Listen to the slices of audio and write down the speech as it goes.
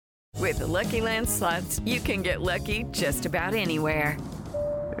With the Lucky Land Slots, you can get lucky just about anywhere.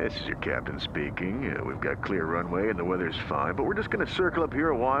 This is your captain speaking. We've got clear runway and the weather's fine, but we're just going to circle up here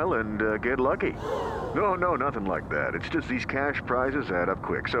a while and get lucky. No, nothing like that. It's just these cash prizes add up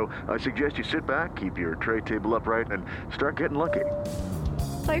quick. So I suggest you sit back, keep your tray table upright, and start getting lucky.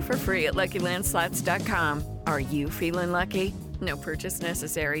 Play for free at LuckyLandSlots.com. Are you feeling lucky? No purchase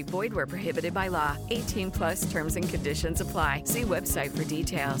necessary. Void where prohibited by law. 18+ terms and conditions apply. See website for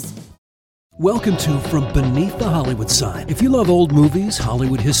details. Welcome to From Beneath the Hollywood Sign. If you love old movies,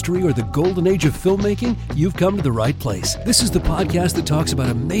 Hollywood history, or the golden age of filmmaking, you've come to the right place. This is the podcast that talks about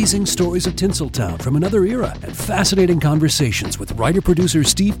amazing stories of Tinseltown from another era and fascinating conversations with writer-producer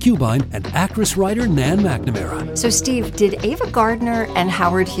Steve Cubine and actress-writer Nan McNamara. So, Steve, did Ava Gardner and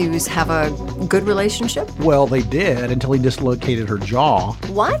Howard Hughes have a good relationship? Well, they did until he dislocated her jaw.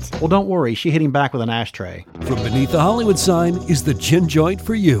 What? Well, don't worry. She hit him back with an ashtray. From Beneath the Hollywood Sign is the gin joint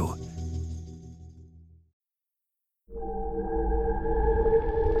for you.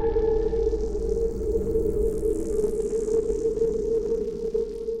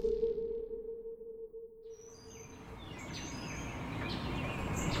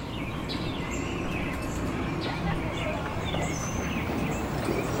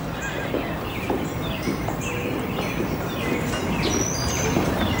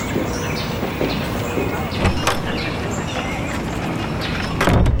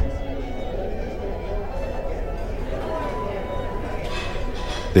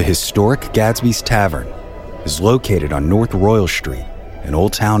 The historic Gadsby's Tavern is located on North Royal Street in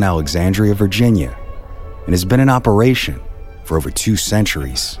Old Town Alexandria, Virginia, and has been in operation for over 2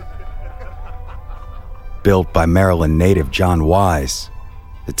 centuries. Built by Maryland native John Wise,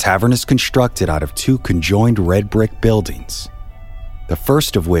 the tavern is constructed out of 2 conjoined red brick buildings, the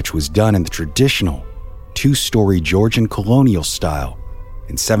first of which was done in the traditional 2-story Georgian colonial style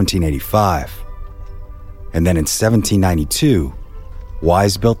in 1785. And then in 1792,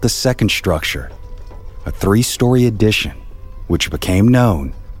 Wise built the second structure, a 3-story addition, which became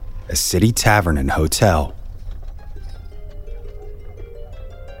known as City Tavern and Hotel.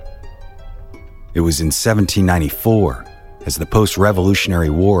 It was in 1794, as the post-Revolutionary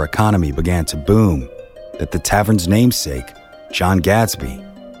War economy began to boom, that the tavern's namesake, John Gadsby,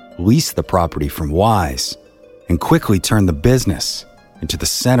 leased the property from Wise and quickly turned the business into the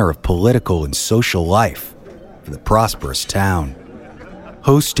center of political and social life for the prosperous town,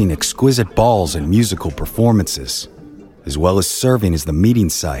 hosting exquisite balls and musical performances, as well as serving as the meeting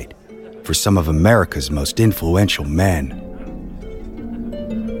site for some of America's most influential men.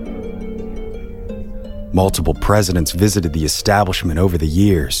 Multiple presidents visited the establishment over the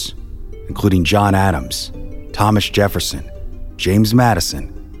years, including John Adams, Thomas Jefferson, James Madison,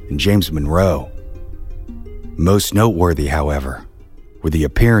 and James Monroe. Most noteworthy, however, were the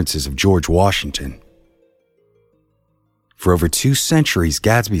appearances of George Washington. For over 2 centuries,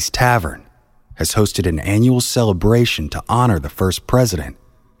 Gadsby's Tavern has hosted an annual celebration to honor the first president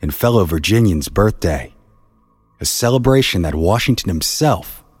and fellow Virginian's birthday, a celebration that Washington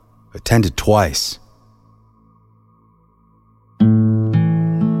himself attended twice.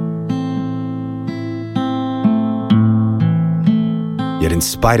 Yet in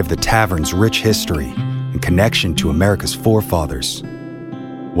spite of the tavern's rich history and connection to America's forefathers,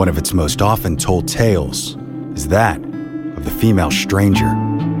 one of its most often told tales is that of the female stranger.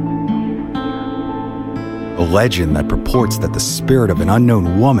 A legend that purports that the spirit of an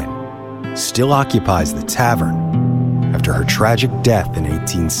unknown woman still occupies the tavern after her tragic death in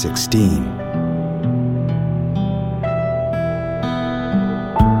 1816.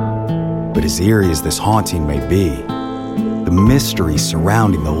 But as eerie as this haunting may be, the mystery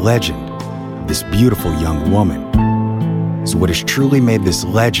surrounding the legend of this beautiful young woman is what has truly made this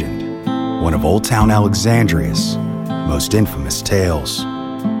legend one of Old Town Alexandria's most infamous tales.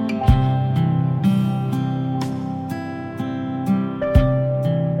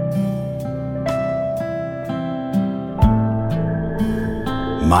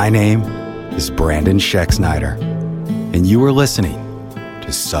 My name is Brandon Schexnayder, and you are listening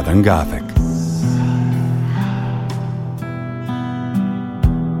to Southern Gothic.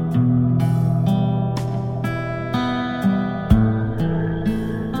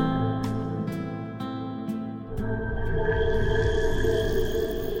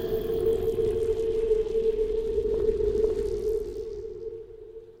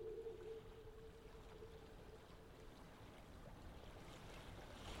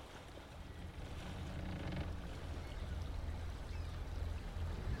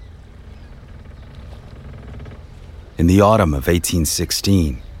 In the autumn of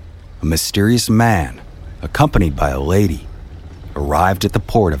 1816, a mysterious man, accompanied by a lady, arrived at the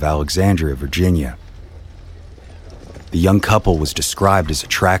port of Alexandria, Virginia. The young couple was described as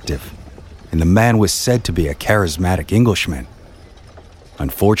attractive, and the man was said to be a charismatic Englishman.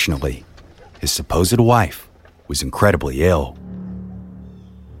 Unfortunately, his supposed wife was incredibly ill.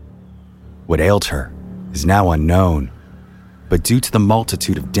 What ailed her is now unknown, but due to the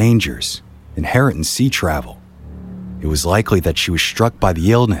multitude of dangers inherent in sea travel, it was likely that she was struck by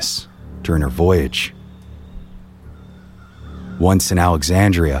the illness during her voyage. Once in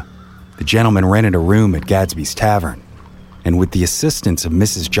Alexandria, the gentleman rented a room at Gadsby's Tavern, and with the assistance of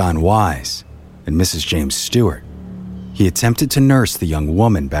Mrs. John Wise and Mrs. James Stewart, he attempted to nurse the young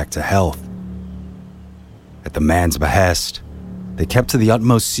woman back to health. At the man's behest, they kept to the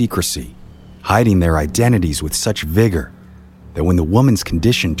utmost secrecy, hiding their identities with such vigor that when the woman's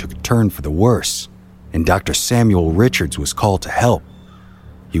condition took a turn for the worse and Dr. Samuel Richards was called to help,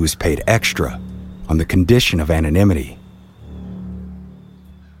 he was paid extra on the condition of anonymity.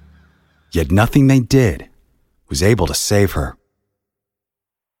 Yet nothing they did was able to save her.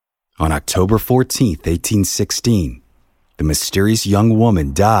 On October 14, 1816, the mysterious young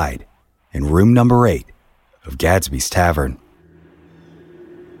woman died in room number 8 of Gadsby's Tavern.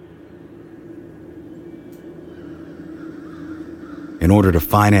 In order to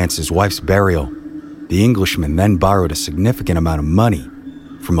finance his wife's burial, the Englishman then borrowed a significant amount of money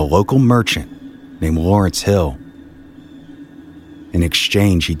from a local merchant named Lawrence Hill. In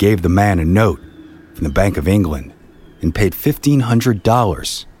exchange, he gave the man a note from the Bank of England and paid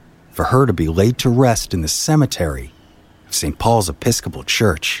 $1,500 for her to be laid to rest in the cemetery of St. Paul's Episcopal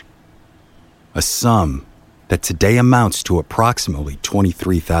Church, a sum that today amounts to approximately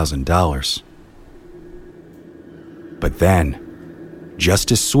 $23,000. But then,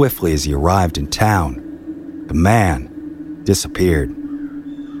 just as swiftly as he arrived in town, the man disappeared.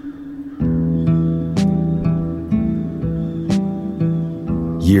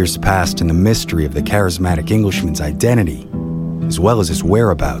 Years passed in the mystery of the charismatic Englishman's identity, as well as his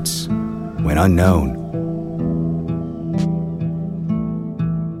whereabouts, went unknown.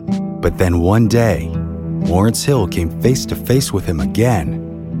 But then one day, Lawrence Hill came face to face with him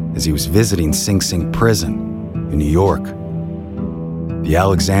again as he was visiting Sing Sing Prison in New York. The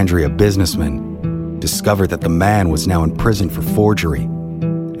Alexandria businessman discovered that the man was now in prison for forgery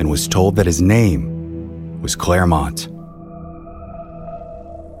and was told that his name was Claremont.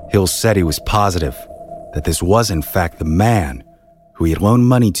 Hill said he was positive that this was in fact the man who he had loaned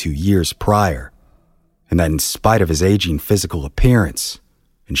money to years prior, and that in spite of his aging physical appearance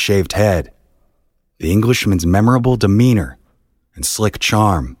and shaved head, the Englishman's memorable demeanor and slick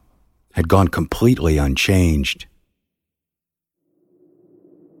charm had gone completely unchanged.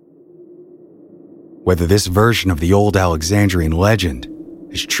 Whether this version of the old Alexandrian legend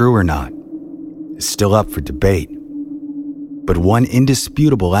is true or not is still up for debate. But one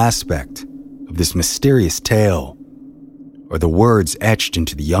indisputable aspect of this mysterious tale are the words etched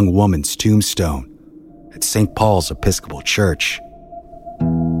into the young woman's tombstone at St. Paul's Episcopal Church.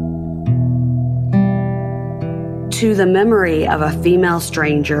 To the memory of a female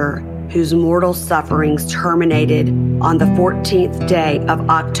stranger whose mortal sufferings terminated on the 14th day of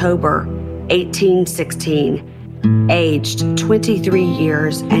October, 1816, aged 23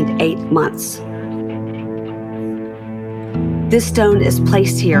 years and 8 months. This stone is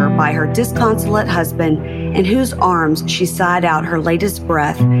placed here by her disconsolate husband, in whose arms she sighed out her latest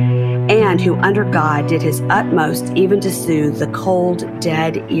breath, and who under God did his utmost even to soothe the cold,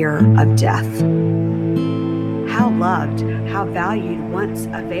 dead ear of death. How loved, how valued once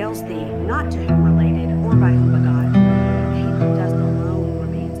avails thee, not to whom related or by whom begot. He who does alone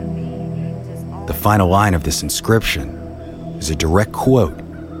remains of thee. The final line of this inscription is a direct quote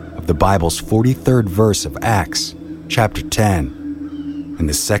of the Bible's 43rd verse of Acts, chapter 10, and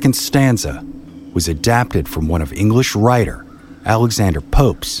the second stanza was adapted from one of English writer Alexander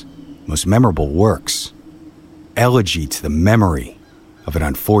Pope's most memorable works, Elegy to the Memory of an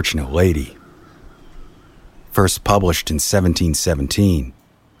Unfortunate Lady. First published in 1717,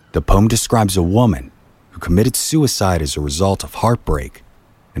 the poem describes a woman who committed suicide as a result of heartbreak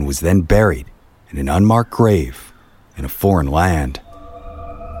and was then buried in an unmarked grave in a foreign land.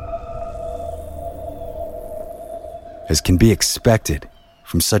 As can be expected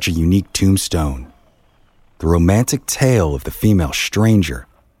from such a unique tombstone, the romantic tale of the female stranger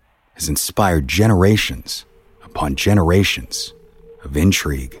has inspired generations upon generations of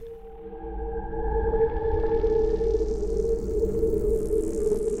intrigue.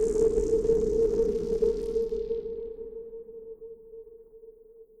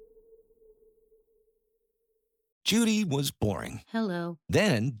 Judy was boring. Hello.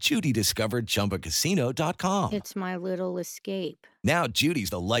 Then Judy discovered ChumbaCasino.com. It's my little escape. Now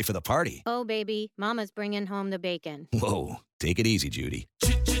Judy's the life of the party. Oh, baby, mama's bringing home the bacon. Whoa, take it easy, Judy.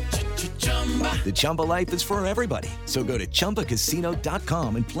 The Chumba life is for everybody. So go to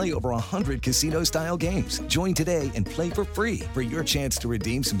ChumbaCasino.com and play over 100 casino-style games. Join today and play for free for your chance to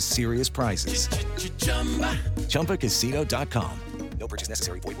redeem some serious prizes. ChumbaCasino.com. No purchase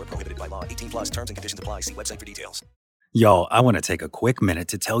necessary. Void where prohibited by law. 18+ terms and conditions apply. See website for details. Y'all, I want to take a quick minute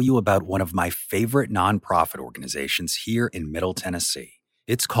to tell you about one of my favorite nonprofit organizations here in Middle Tennessee.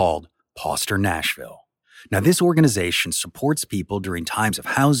 It's called Poster Nashville. Now, this organization supports people during times of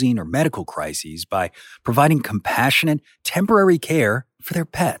housing or medical crises by providing compassionate, temporary care for their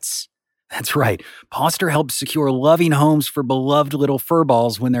pets. That's right, Poster helps secure loving homes for beloved little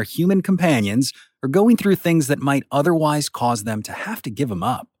furballs when their human companions are going through things that might otherwise cause them to have to give them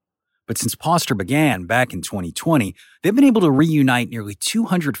up. But since Poster began back in 2020, they've been able to reunite nearly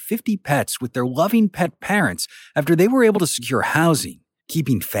 250 pets with their loving pet parents after they were able to secure housing,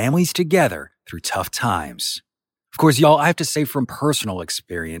 keeping families together through tough times. Of course, y'all, I have to say from personal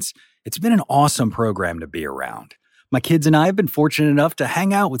experience, it's been an awesome program to be around. My kids and I have been fortunate enough to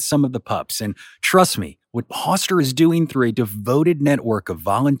hang out with some of the pups, and trust me, what Poster is doing through a devoted network of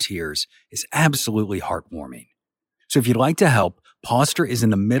volunteers is absolutely heartwarming. So if you'd like to help, Poster is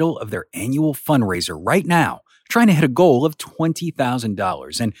in the middle of their annual fundraiser right now, trying to hit a goal of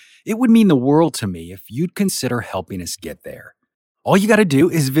 $20,000, and it would mean the world to me if you'd consider helping us get there. All you got to do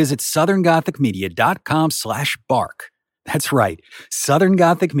is visit southerngothicmedia.com/bark. That's right,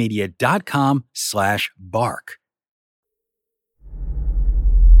 southerngothicmedia.com/bark.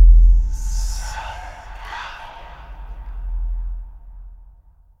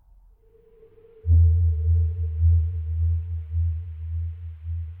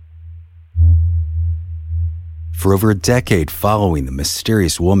 For over a decade following the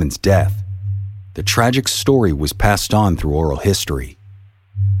mysterious woman's death, the tragic story was passed on through oral history.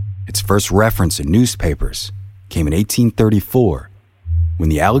 Its first reference in newspapers came in 1834 when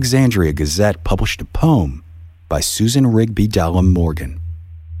the Alexandria Gazette published a poem by Susan Rigby Dallam Morgan.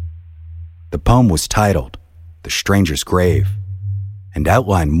 The poem was titled The Stranger's Grave and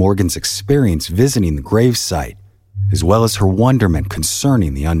outlined Morgan's experience visiting the gravesite as well as her wonderment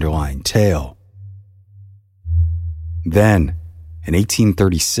concerning the underlying tale. Then, in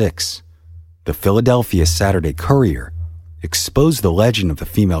 1836, the Philadelphia Saturday Courier exposed the legend of the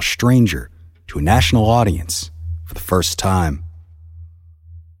female stranger to a national audience for the first time.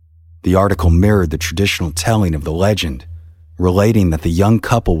 The article mirrored the traditional telling of the legend, relating that the young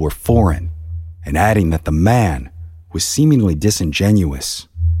couple were foreign and adding that the man was seemingly disingenuous.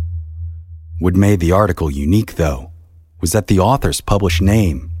 What made the article unique, though, was that the author's published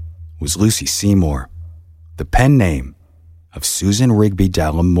name was Lucy Seymour, the pen name of Susan Rigby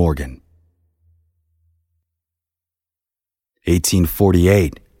Dallam Morgan.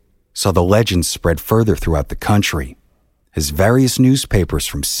 1848 saw the legend spread further throughout the country as various newspapers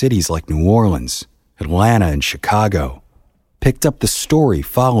from cities like New Orleans, Atlanta, and Chicago picked up the story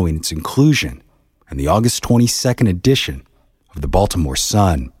following its inclusion in the August 22nd edition of the Baltimore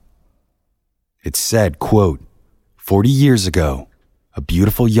Sun. It said, quote, 40 years ago, a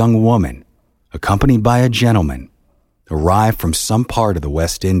beautiful young woman, accompanied by a gentleman, arrived from some part of the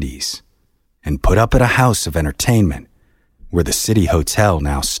West Indies and put up at a house of entertainment where the City Hotel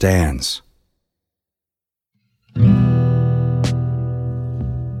now stands.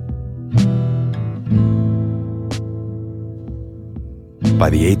 By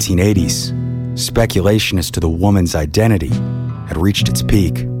the 1880s, speculation as to the woman's identity had reached its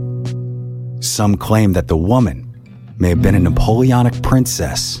peak. Some claim that the woman may have been a Napoleonic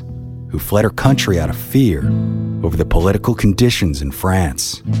princess who fled her country out of fear over the political conditions in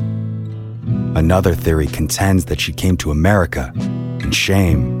France. Another theory contends that she came to America in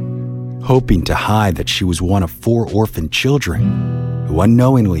shame, hoping to hide that she was one of 4 orphaned children who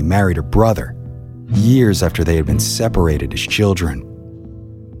unknowingly married her brother years after they had been separated as children.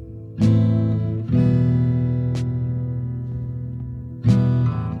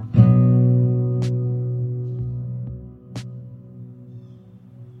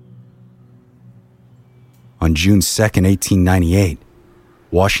 On June 2, 1898,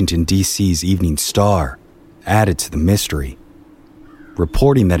 Washington, D.C.'s Evening Star added to the mystery,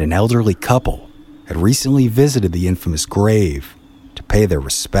 reporting that an elderly couple had recently visited the infamous grave to pay their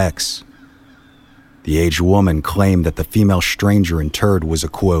respects. The aged woman claimed that the female stranger interred was a,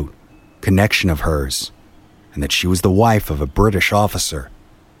 quote, connection of hers, and that she was the wife of a British officer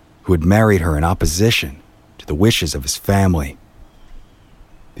who had married her in opposition to the wishes of his family.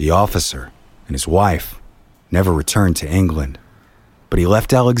 The officer and his wife never returned to England, but he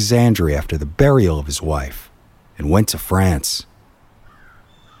left Alexandria after the burial of his wife and went to France.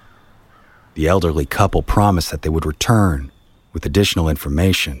 The elderly couple promised that they would return with additional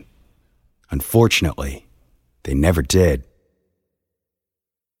information. Unfortunately, they never did.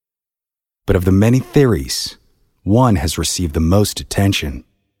 But of the many theories, one has received the most attention.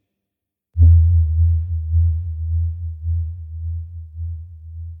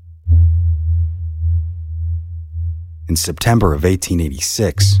 In September of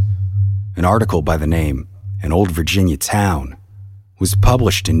 1886, an article by the name An Old Virginia Town was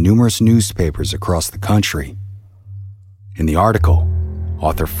published in numerous newspapers across the country. In the article,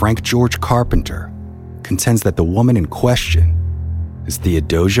 author Frank George Carpenter contends that the woman in question is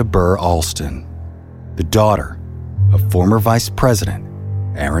Theodosia Burr Alston, the daughter of former Vice President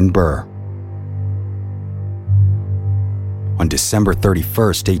Aaron Burr. On December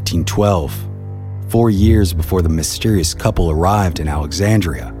 31st, 1812, 4 years before the mysterious couple arrived in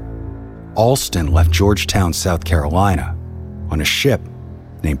Alexandria, Alston left Georgetown, South Carolina, on a ship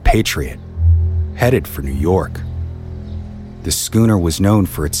named Patriot, headed for New York. The schooner was known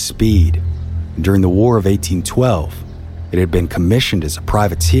for its speed, and during the War of 1812, it had been commissioned as a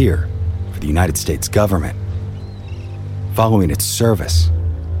privateer for the United States government. Following its service,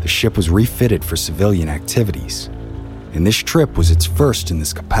 the ship was refitted for civilian activities, and this trip was its first in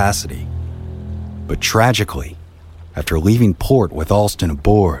this capacity. But tragically, after leaving port with Alston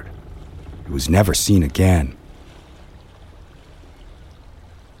aboard, it was never seen again.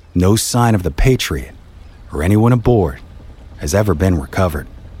 No sign of the Patriot or anyone aboard has ever been recovered.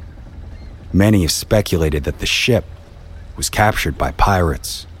 Many have speculated that the ship was captured by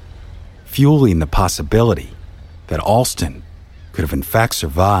pirates, fueling the possibility that Alston could have in fact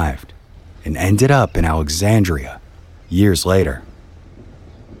survived and ended up in Alexandria years later.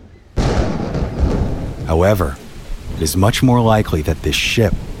 However, it is much more likely that this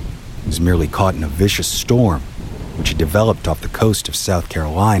ship was merely caught in a vicious storm which had developed off the coast of South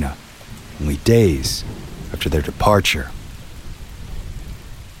Carolina only days after their departure.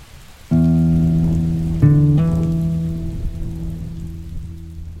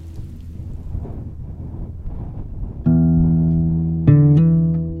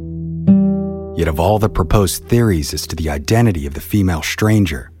 Yet of all the proposed theories as to the identity of the female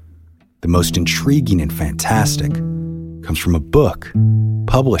stranger, the most intriguing and fantastic comes from a book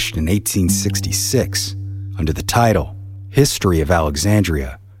published in 1866 under the title History of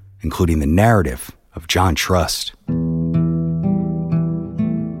Alexandria, including the narrative of John Trust.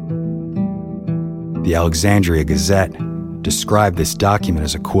 The Alexandria Gazette described this document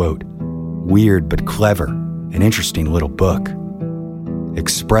as a, quote, weird but clever and interesting little book,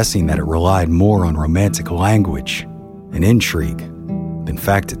 expressing that it relied more on romantic language and intrigue than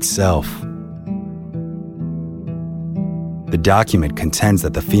fact itself. The document contends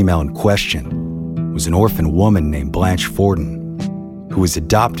that the female in question was an orphan woman named Blanche Forden, who was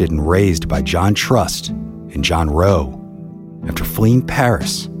adopted and raised by John Trust and John Rowe after fleeing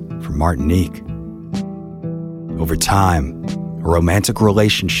Paris from Martinique. Over time, a romantic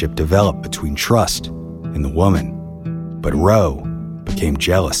relationship developed between Trust and the woman, but Rowe became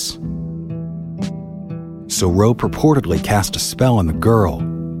jealous. So Rowe purportedly cast a spell on the girl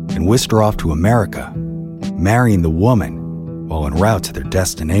and whisked her off to America, marrying the woman while en route to their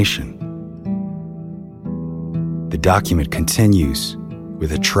destination. The document continues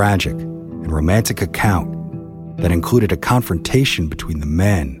with a tragic and romantic account that included a confrontation between the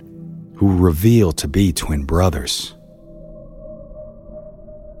men who were revealed to be twin brothers.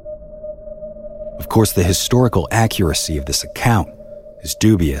 Of course, the historical accuracy of this account is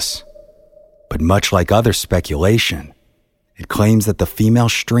dubious, but much like other speculation, it claims that the female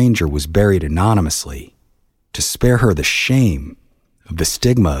stranger was buried anonymously to spare her the shame of the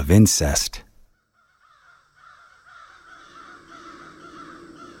stigma of incest.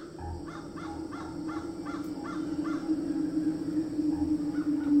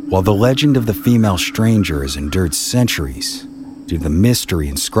 While the legend of the female stranger has endured centuries due to the mystery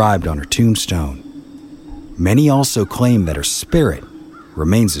inscribed on her tombstone, many also claim that her spirit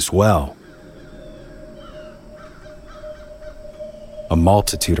remains as well. A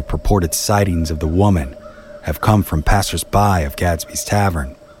multitude of purported sightings of the woman have come from passers-by of Gadsby's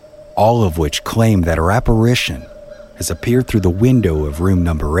Tavern, all of which claim that her apparition has appeared through the window of room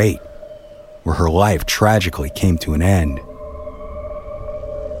number 8, where her life tragically came to an end.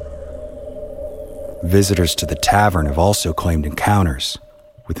 Visitors to the tavern have also claimed encounters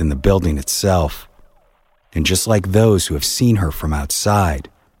within the building itself, and just like those who have seen her from outside,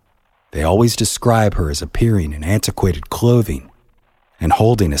 they always describe her as appearing in antiquated clothing and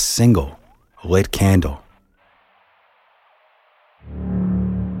holding a single lit candle.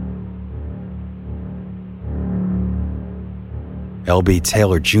 L.B.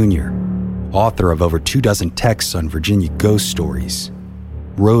 Taylor Jr., author of over 24 texts on Virginia ghost stories,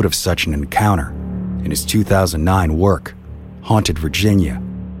 wrote of such an encounter in his 2009 work, Haunted Virginia.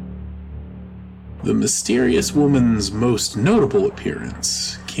 The mysterious woman's most notable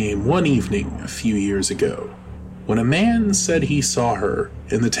appearance came one evening a few years ago, when a man said he saw her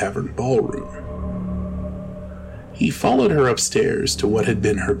in the tavern ballroom. He followed her upstairs to what had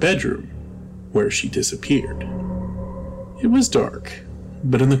been her bedroom, where she disappeared. It was dark,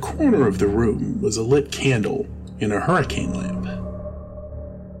 but in the corner of the room was a lit candle in a hurricane lamp.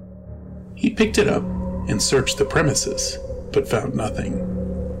 He picked it up and searched the premises, but found nothing.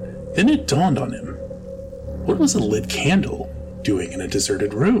 Then it dawned on him. What was a lit candle doing in a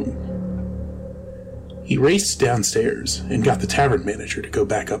deserted room? He raced downstairs and got the tavern manager to go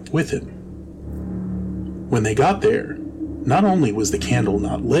back up with him. When they got there, not only was the candle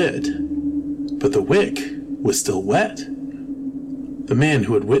not lit, but the wick was still wet. The man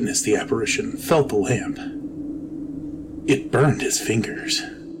who had witnessed the apparition felt the lamp. It burned his fingers.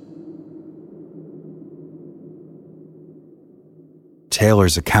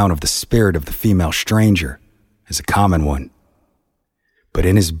 Taylor's account of the spirit of the female stranger is a common one. But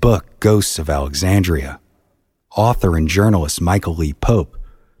in his book, Ghosts of Alexandria, author and journalist Michael Lee Pope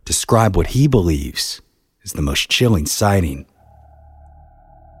described what he believes is the most chilling sighting.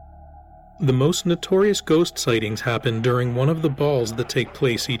 The most notorious ghost sightings happen during one of the balls that take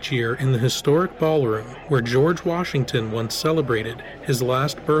place each year in the historic ballroom where George Washington once celebrated his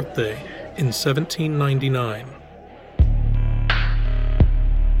last birthday in 1799.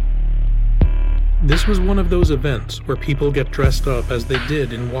 This was one of those events where people get dressed up as they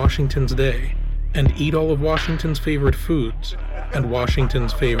did in Washington's day and eat all of Washington's favorite foods and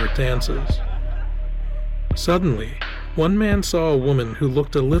Washington's favorite dances. Suddenly, one man saw a woman who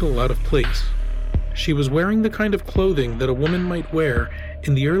looked a little out of place. She was wearing the kind of clothing that a woman might wear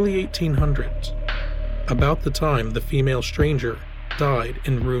in the early 1800s, about the time the female stranger died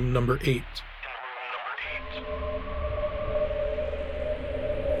in room number 8.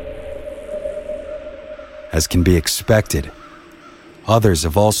 As can be expected, others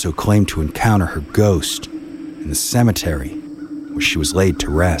have also claimed to encounter her ghost in the cemetery where she was laid to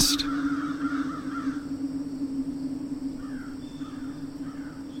rest.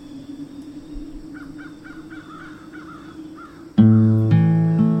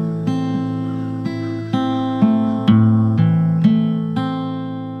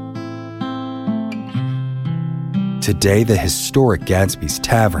 Today, the historic Gadsby's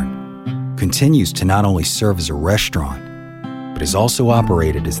Tavern continues to not only serve as a restaurant, but is also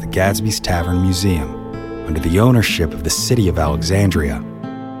operated as the Gadsby's Tavern Museum under the ownership of the city of Alexandria.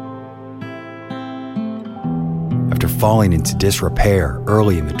 After falling into disrepair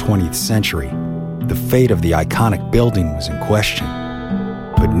early in the 20th century, the fate of the iconic building was in question,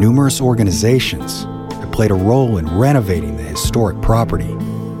 but numerous organizations have played a role in renovating the historic property,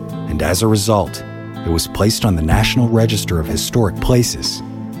 and as a result, it was placed on the National Register of Historic Places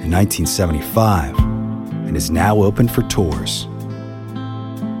in 1975 and is now open for tours.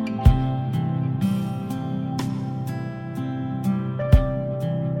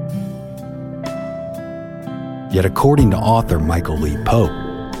 Yet according to author Michael Lee Pope,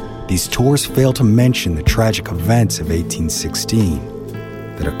 these tours fail to mention the tragic events of 1816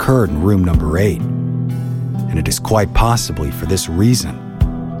 that occurred in room number 8, and it is quite possibly for this reason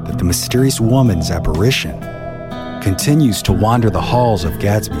that the mysterious woman's apparition continues to wander the halls of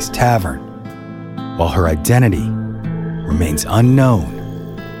Gadsby's Tavern, while her identity remains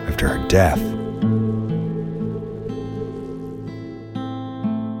unknown after her death.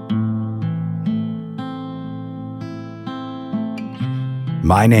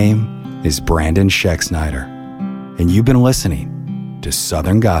 My name is Brandon Schexnayder, and you've been listening to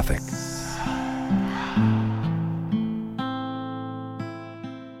Southern Gothic.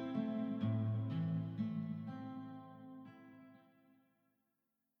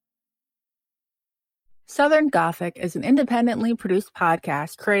 Southern Gothic is an independently produced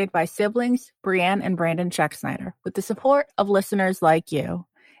podcast created by siblings Brianne and Brandon Schexnayder with the support of listeners like you.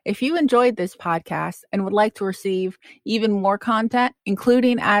 If you enjoyed this podcast and would like to receive even more content,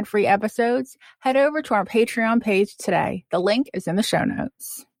 including ad-free episodes, head over to our Patreon page today. The link is in the show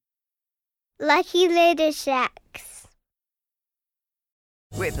notes. Lucky Little Shacks.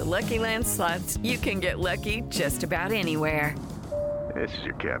 With the Lucky Land Slots, you can get lucky just about anywhere. This is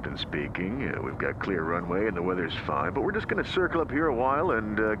your captain speaking. We've got clear runway and the weather's fine, but we're just going to circle up here a while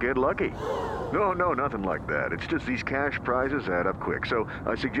and get lucky. No, nothing like that. It's just these cash prizes add up quick. So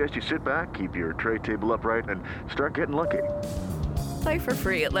I suggest you sit back, keep your tray table upright, and start getting lucky. Play for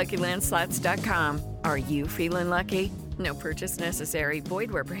free at LuckyLandSlots.com. Are you feeling lucky? No purchase necessary.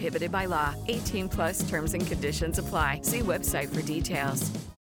 Void where prohibited by law. 18 plus terms and conditions apply. See website for details.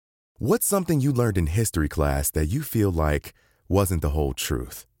 What's something you learned in history class that you feel like wasn't the whole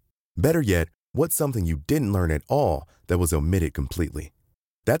truth? Better yet, what's something you didn't learn at all that was omitted completely?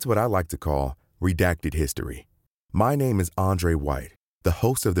 That's what I like to call redacted history. My name is Andre White, the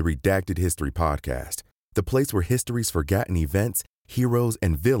host of the Redacted History Podcast, the place where history's forgotten events, heroes,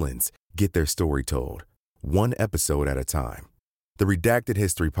 and villains get their story told, one episode at a time. The Redacted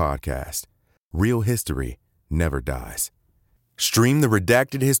History Podcast. Real history never dies. Stream the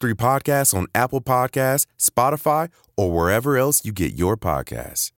Redacted History Podcast on Apple Podcasts, Spotify, or wherever else you get your podcasts.